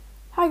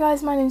Hi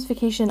guys, my name is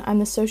Vikisha and I'm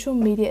the Social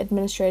Media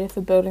Administrator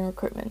for Building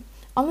Recruitment.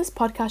 On this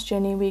podcast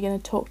journey, we're going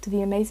to talk to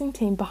the amazing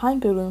team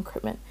behind Building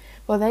Recruitment,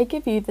 where they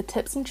give you the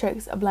tips and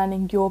tricks of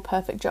landing your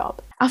perfect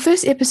job. Our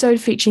first episode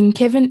featuring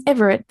Kevin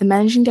Everett, the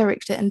Managing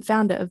Director and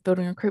Founder of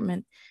Building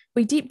Recruitment.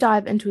 We deep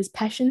dive into his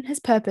passion, his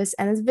purpose,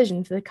 and his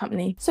vision for the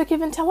company. So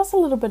Kevin, tell us a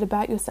little bit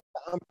about yourself.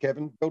 I'm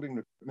Kevin, Building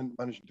Recruitment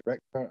Managing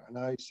Director, and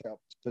I set up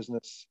this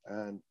business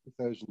in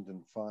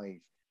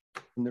 2005.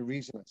 And the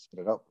reason I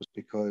set it up was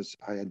because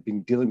I had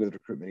been dealing with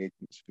recruitment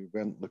agents who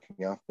weren't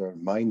looking after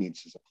my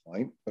needs as a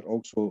client, but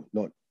also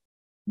not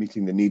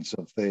meeting the needs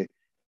of the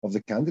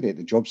candidate,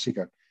 the job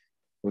seeker.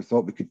 We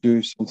thought we could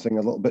do something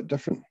a little bit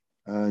different.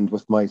 And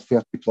with my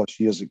 30 plus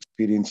years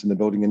experience in the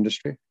building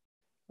industry,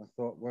 I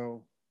thought,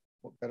 well,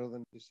 what better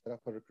than to set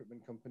up a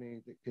recruitment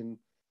company that can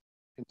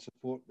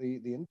support the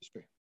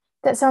industry.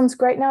 That sounds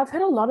great. Now, I've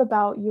heard a lot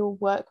about your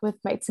work with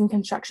mates in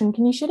construction.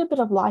 Can you shed a bit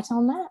of light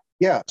on that?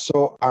 Yeah,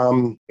 so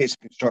it's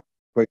construction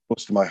quite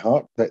close to my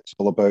heart. It's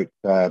all about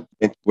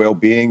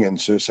well-being and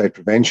suicide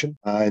prevention,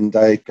 and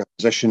I got a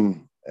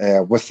position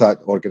with that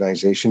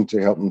organisation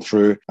to help them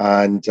through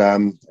and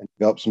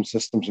develop some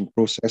systems and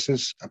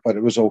processes. But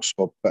it was also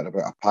a bit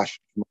about a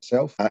passion for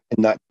myself.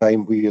 In that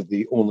time, we are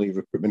the only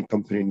recruitment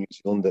company in New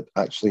Zealand that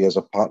actually is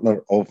a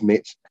partner of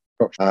Mates.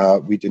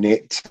 We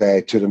donate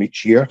to them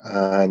each year,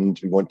 and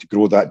we want to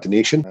grow that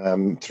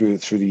donation through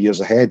the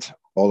years ahead.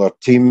 All our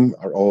team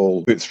are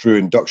all put through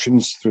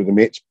inductions through the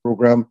Mates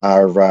program.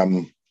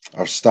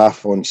 Our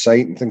staff on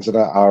site and things like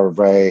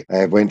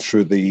that went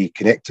through the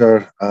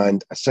connector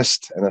and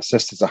assist. And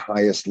assist is the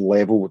highest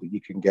level that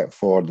you can get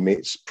for the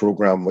Mates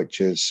program,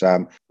 which is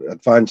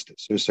advanced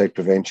suicide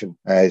prevention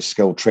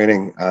skill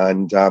training.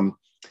 And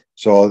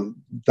so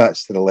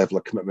that's the level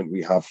of commitment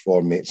we have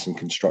for Mates in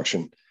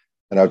construction.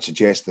 And I would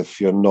suggest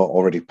if you're not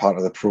already part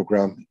of the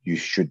program, you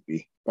should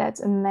be.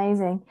 That's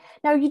amazing.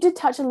 Now, you did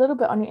touch a little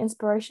bit on your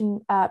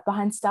inspiration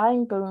behind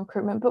starting Building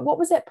Recruitment, but what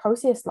was that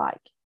process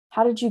like?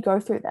 How did you go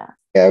through that?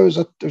 Yeah, it was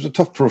a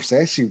tough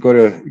process. You've got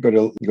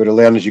to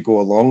learn as you go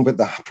along. But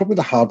probably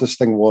the hardest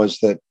thing was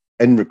that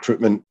in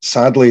recruitment,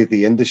 sadly,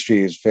 the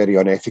industry is very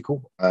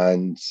unethical,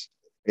 and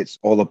it's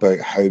all about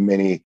how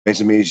many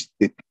resumes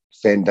they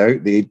send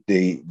out,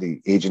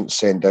 the agents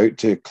send out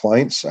to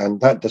clients,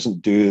 and that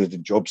doesn't do the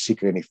job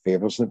seeker any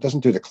favours, and it doesn't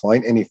do the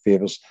client any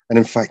favours. And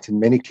in fact, in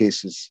many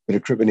cases, the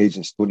recruitment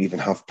agents don't even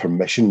have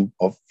permission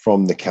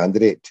from the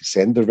candidate to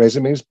send their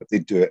resumes, but they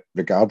do it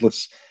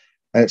regardless.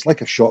 And it's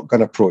like a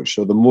shotgun approach.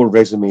 So the more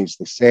resumes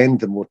they send,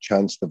 the more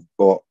chance they've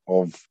got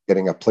of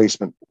getting a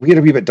placement. We're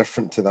a wee bit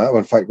different to that.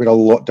 In fact, we're a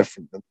lot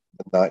different than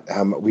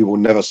that. We will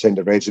never send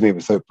a resume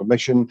without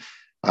permission.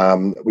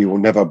 We will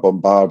never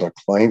bombard our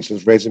clients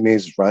with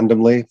resumes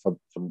randomly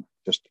from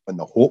just in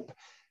the hope.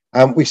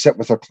 We sit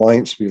with our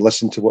clients, we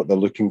listen to what they're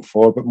looking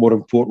for, but more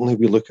importantly,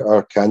 we look at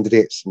our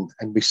candidates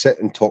and we sit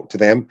and talk to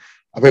them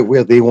about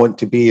where they want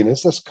to be and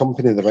is this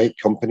company the right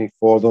company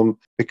for them?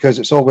 Because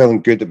it's all well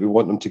and good that we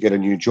want them to get a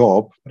new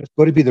job, but it's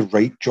got to be the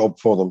right job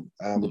for them.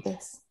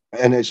 Yes.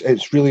 And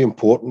it's really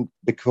important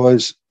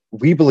because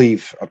we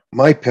believe,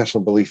 my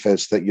personal belief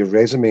is that your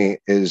resume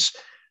is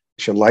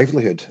your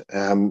livelihood.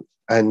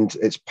 And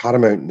it's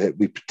paramount that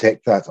we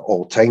protect that at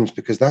all times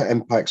because that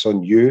impacts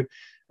on you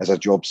as a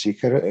job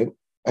seeker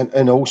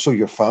and also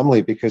your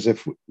family. Because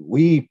if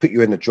we put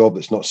you in a job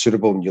that's not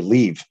suitable and you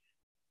leave,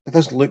 it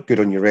doesn't look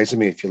good on your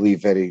resume if you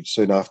leave very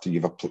soon after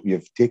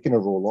you've taken a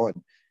role on.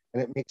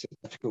 And it makes it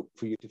difficult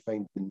for you to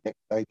find the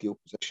next ideal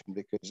position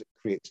because it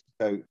creates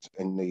doubt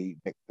in the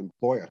next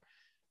employer.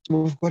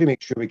 So we've got to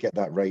make sure we get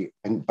that right.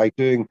 And by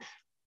doing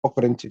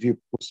proper interview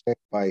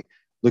process, by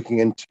looking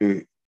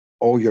into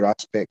all your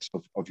aspects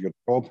of your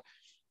job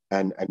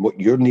and what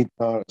your needs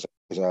are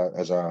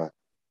as a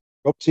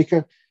job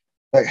seeker,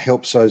 that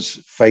helps us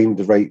find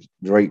the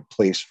right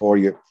place for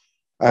you.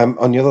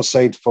 On the other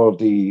side, for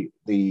the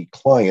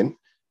client,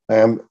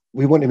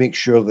 we want to make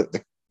sure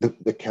that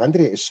the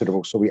candidate is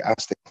suitable. So we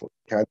ask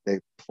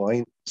the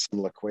client a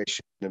similar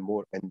question and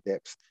more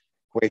in-depth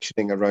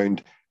questioning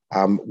around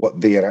what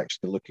they are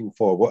actually looking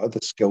for. What are the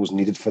skills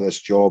needed for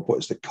this job? What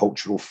is the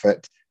cultural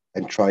fit?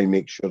 And try and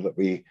make sure that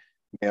we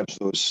merge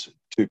those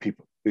two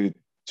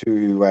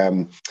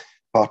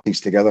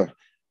parties together.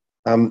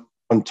 On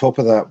top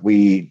of that,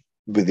 with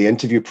the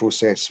interview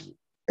process,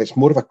 it's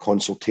more of a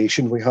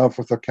consultation we have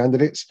with our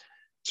candidates.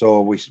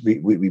 So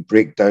we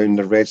break down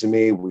the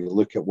resume, we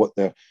look at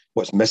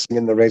what's missing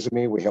in the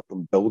resume, we help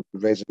them build the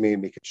resume,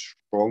 make it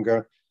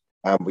stronger.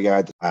 We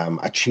add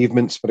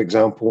achievements, for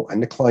example,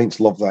 and the clients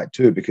love that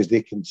too because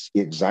they can see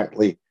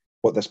exactly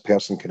what this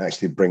person can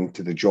actually bring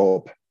to the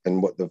job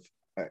and what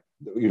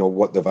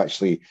they've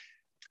actually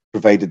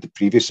provided the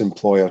previous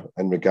employer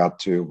in regard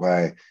to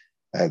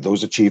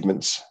those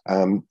achievements.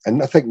 And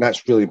I think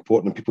that's really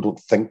important. People don't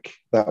think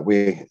that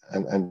way.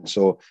 And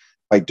so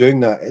by doing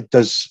that, it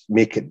does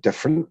make it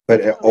different, but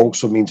it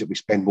also means that we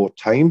spend more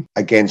time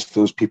against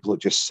those people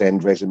that just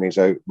send resumes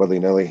out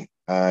willy-nilly.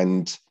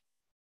 And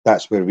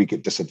that's where we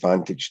get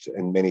disadvantaged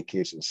in many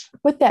cases.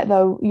 With that,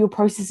 though, your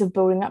process of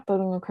building up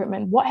building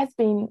recruitment, what has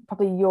been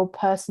probably your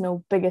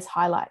personal biggest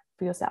highlight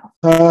for yourself?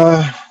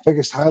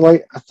 Biggest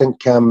highlight, I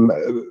think,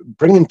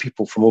 bringing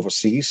people from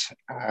overseas,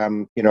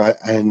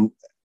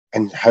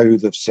 and how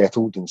they've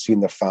settled and seen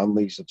their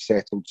families have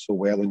settled so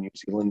well in New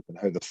Zealand and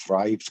how they've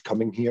thrived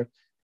coming here.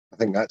 I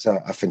think that's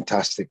a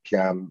fantastic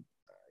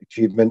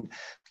achievement.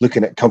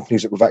 Looking at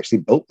companies that we've actually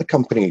built the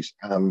companies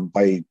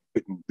by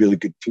putting really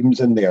good teams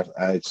in there.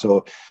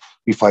 So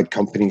we've had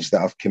companies that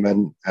have come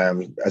in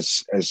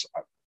as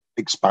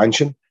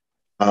expansion,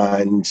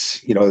 and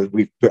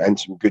we've put in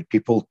some good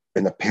people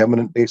in a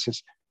permanent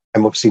basis,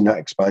 and we've seen that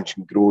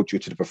expansion grow due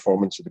to the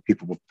performance of the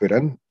people we've put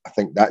in. I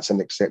think that's an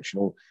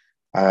exceptional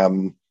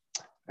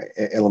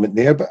element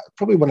there. But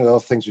probably one of the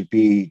other things would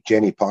be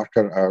Jenny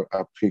Parker,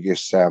 our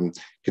previous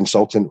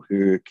consultant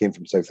who came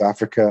from South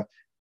Africa.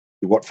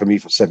 She worked for me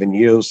for 7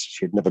 years.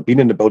 She had never been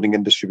in the building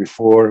industry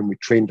before, and we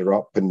trained her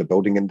up in the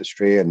building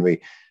industry, and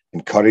we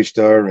encouraged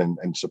her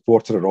and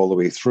supported her all the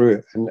way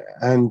through.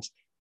 And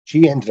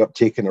she ended up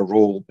taking a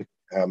role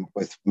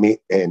with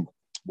NAWIC,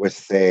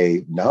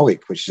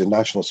 which is the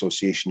National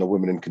Association of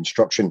Women in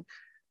Construction.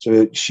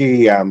 So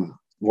she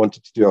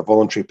wanted to do a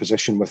voluntary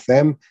position with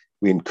them.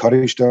 We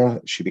encouraged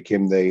her. She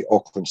became the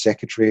Auckland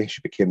secretary.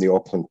 She became the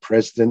Auckland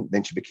president.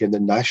 Then she became the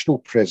national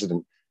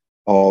president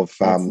of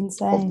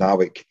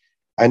NAWIC.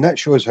 And that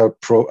shows our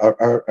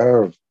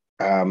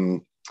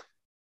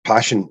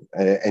passion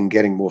in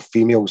getting more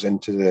females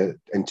into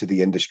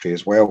the industry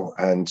as well.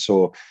 And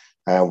so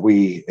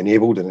we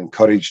enabled and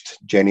encouraged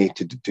Jenny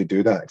to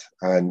do that.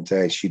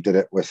 And she did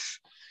it with,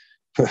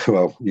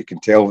 well, you can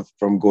tell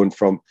from going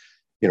from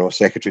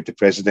secretary to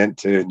president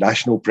to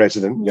national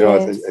president,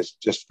 it's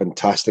just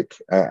fantastic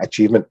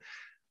achievement.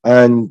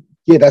 And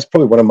yeah, that's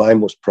probably one of my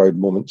most proud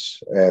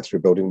moments through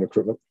building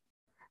recruitment.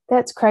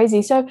 That's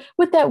crazy. So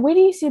with that, where do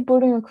you see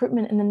building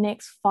recruitment in the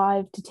next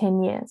 5 to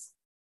 10 years?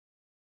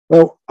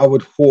 Well, I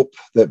would hope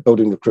that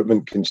building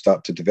recruitment can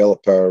start to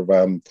develop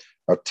our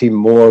team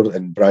more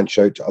and branch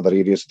out to other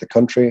areas of the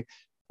country.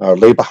 Our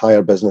labour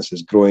hire business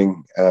is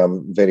growing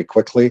very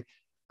quickly.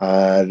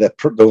 The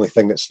only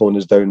thing that's slowing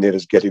us down there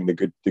is getting the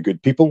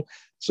good people.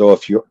 So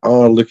if you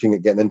are looking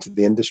at getting into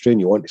the industry and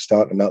you want to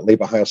start on that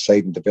labour hire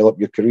side and develop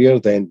your career,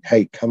 then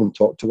hey, come and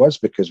talk to us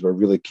because we're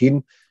really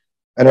keen.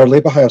 And our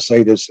labour hire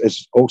side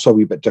is also a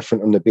wee bit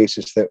different on the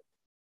basis that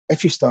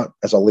if you start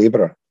as a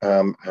labourer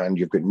and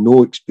you've got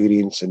no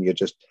experience and you're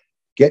just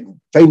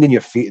finding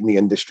your feet in the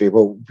industry,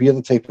 well, we're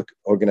the type of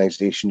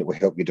organisation that will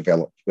help you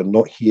develop. We're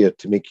not here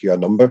to make you a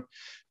number.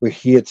 We're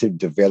here to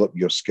develop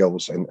your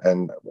skills,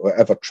 and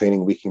whatever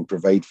training we can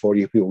provide for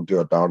you, we will do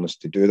our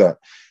darnest to do that.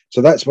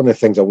 So that's one of the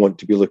things I want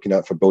to be looking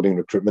at for building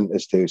recruitment,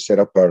 is to set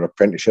up our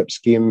apprenticeship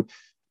scheme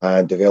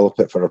and develop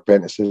it for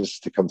apprentices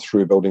to come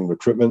through building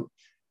recruitment,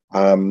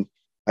 and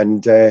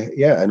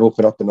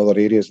open up in other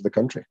areas of the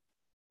country.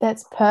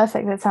 That's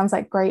perfect. That sounds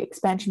like great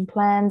expansion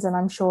plans, and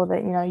I'm sure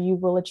that you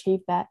will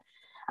achieve that.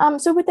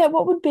 So with that,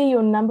 what would be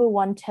your number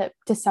one tip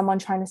to someone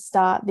trying to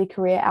start their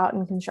career out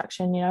in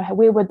construction?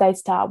 Where would they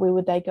start? Where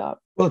would they go?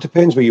 Well, it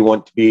depends where you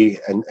want to be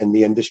in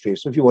the industry.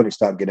 So if you want to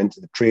start getting into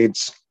the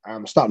trades,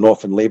 starting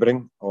off in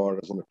labouring or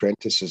as an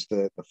apprentice is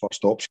the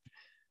first option.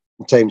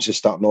 Sometimes just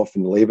starting off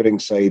in the labouring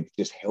side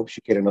just helps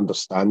you get an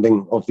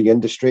understanding of the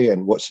industry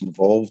and what's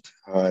involved,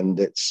 and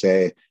it's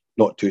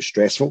not too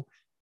stressful.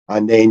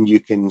 And then you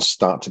can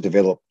start to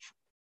develop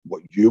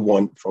what you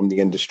want from the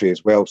industry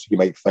as well. So you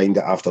might find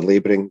that after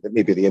labouring that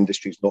maybe the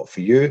industry is not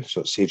for you,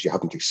 so it saves you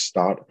having to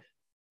start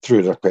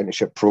through the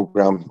apprenticeship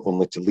programme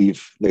only to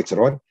leave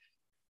later on.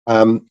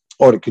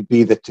 Or it could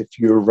be that if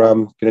you're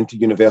going into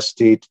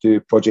university to do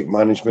project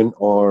management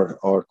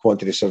or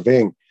quantity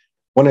surveying,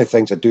 one of the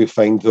things I do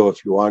find, though,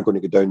 if you are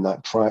going to go down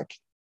that track,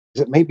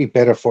 is it might be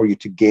better for you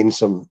to gain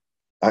some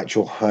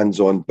actual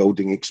hands-on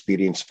building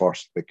experience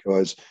first,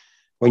 because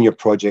when you're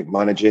project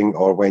managing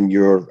or when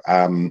you're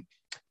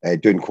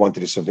doing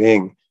quantity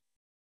surveying,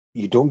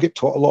 you don't get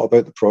taught a lot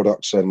about the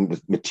products and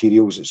the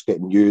materials that's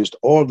getting used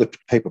or the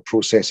type of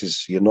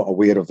processes. You're not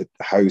aware of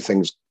how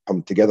things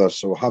come together.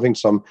 So having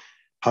some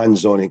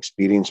hands-on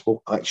experience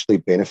will actually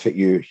benefit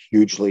you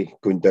hugely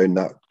going down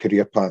that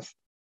career path.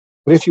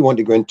 But if you want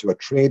to go into a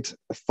trade,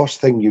 the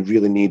first thing you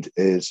really need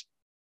is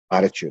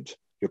attitude,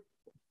 your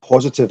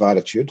positive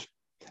attitude,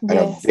 and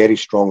a very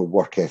strong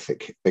work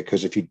ethic.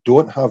 Because if you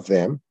don't have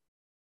them,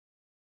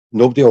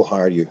 nobody will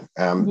hire you.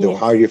 They'll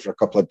hire you for a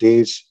couple of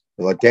days.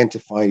 They'll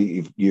identify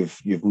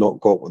you've not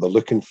got what they're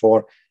looking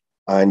for,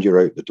 and you're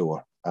out the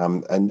door.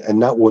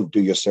 And that won't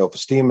do your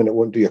self-esteem, and it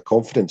won't do your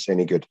confidence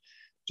any good.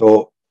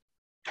 So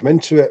come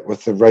into it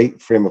with the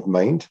right frame of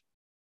mind,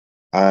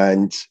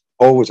 and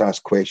always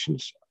ask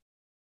questions.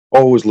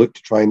 Always look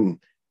to try and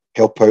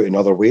help out in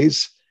other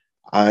ways,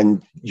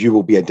 and you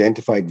will be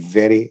identified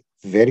very,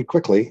 very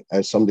quickly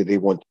as somebody they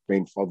want to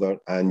train further,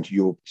 and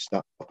you'll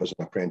snap up as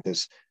an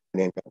apprentice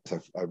and end up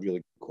with a really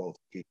good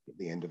qualification at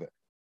the end of it.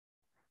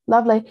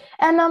 Lovely.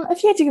 And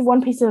if you had to give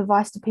one piece of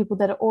advice to people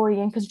that are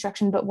already in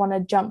construction but want to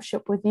jump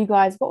ship with you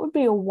guys, what would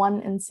be your one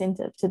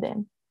incentive to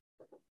them?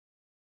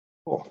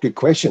 Oh, good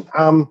question.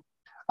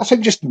 I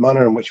think just the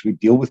manner in which we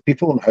deal with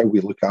people and how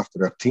we look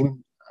after our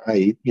team.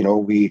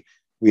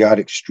 We are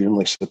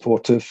extremely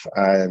supportive,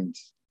 and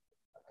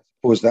I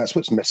suppose that's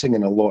what's missing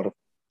in a lot of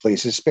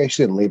places,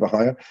 especially in labour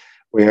hire,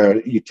 where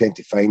you tend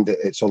to find that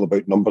it's all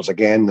about numbers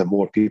again. The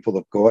more people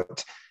they've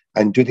got,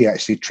 and do they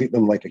actually treat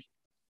them like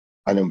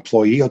an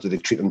employee, or do they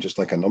treat them just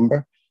like a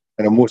number?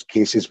 And in most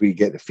cases, we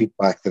get the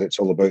feedback that it's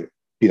all about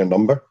being a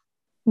number.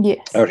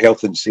 Yes, Our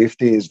health and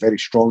safety is very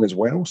strong as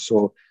well.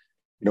 So,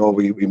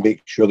 we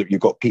make sure that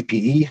you've got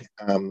PPE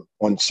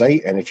on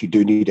site. And if you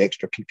do need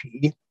extra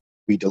PPE,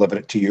 we deliver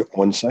it to you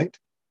on site.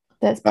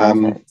 that's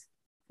Um, perfect.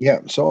 yeah,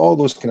 so all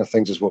those kind of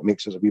things is what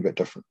makes us a wee bit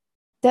different.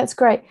 That's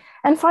great.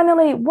 And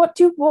finally, what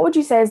would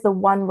you say is the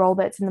one role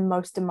that's in the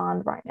most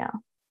demand right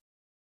now?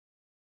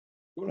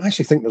 I don't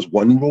actually think there's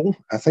one role.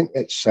 I think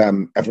it's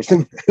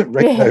everything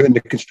right now Yeah, in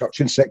the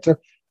construction sector.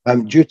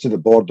 Due to the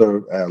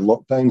border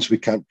lockdowns, we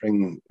can't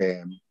bring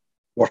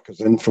workers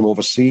in from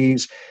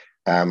overseas.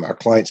 Our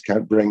clients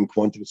can't bring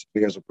quantity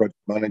surveyors or project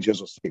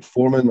managers or site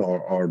foremen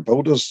or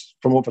builders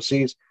from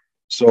overseas.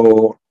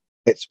 So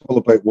it's all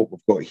about what we've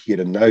got here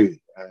and now.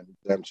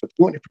 And so if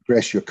you want to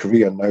progress your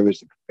career, now is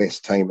the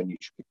best time, and you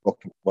should be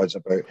talking to us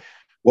about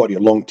what your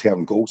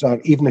long-term goals are,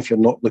 even if you're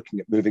not looking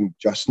at moving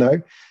just now.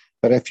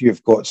 But if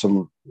you've got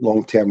some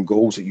long-term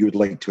goals that you would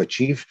like to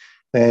achieve,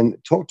 then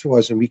talk to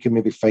us and we can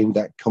maybe find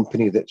that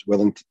company that's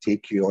willing to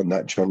take you on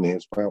that journey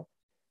as well.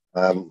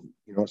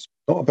 It's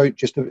not about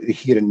just the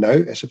here and now.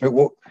 It's about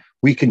what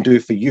we can do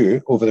for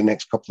you over the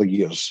next couple of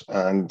years,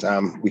 and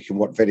we can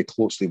work very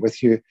closely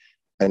with you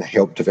and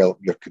help develop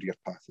your career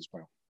path as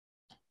well.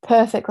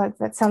 perfect. Like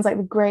that sounds like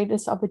the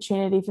greatest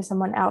opportunity for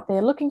someone out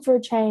there looking for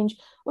a change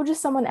or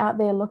just someone out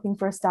there looking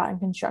for a start in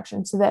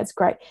construction. So that's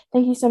great.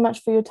 Thank you so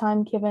much for your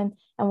time, Kevin,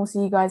 and we'll see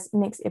you guys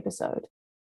next episode.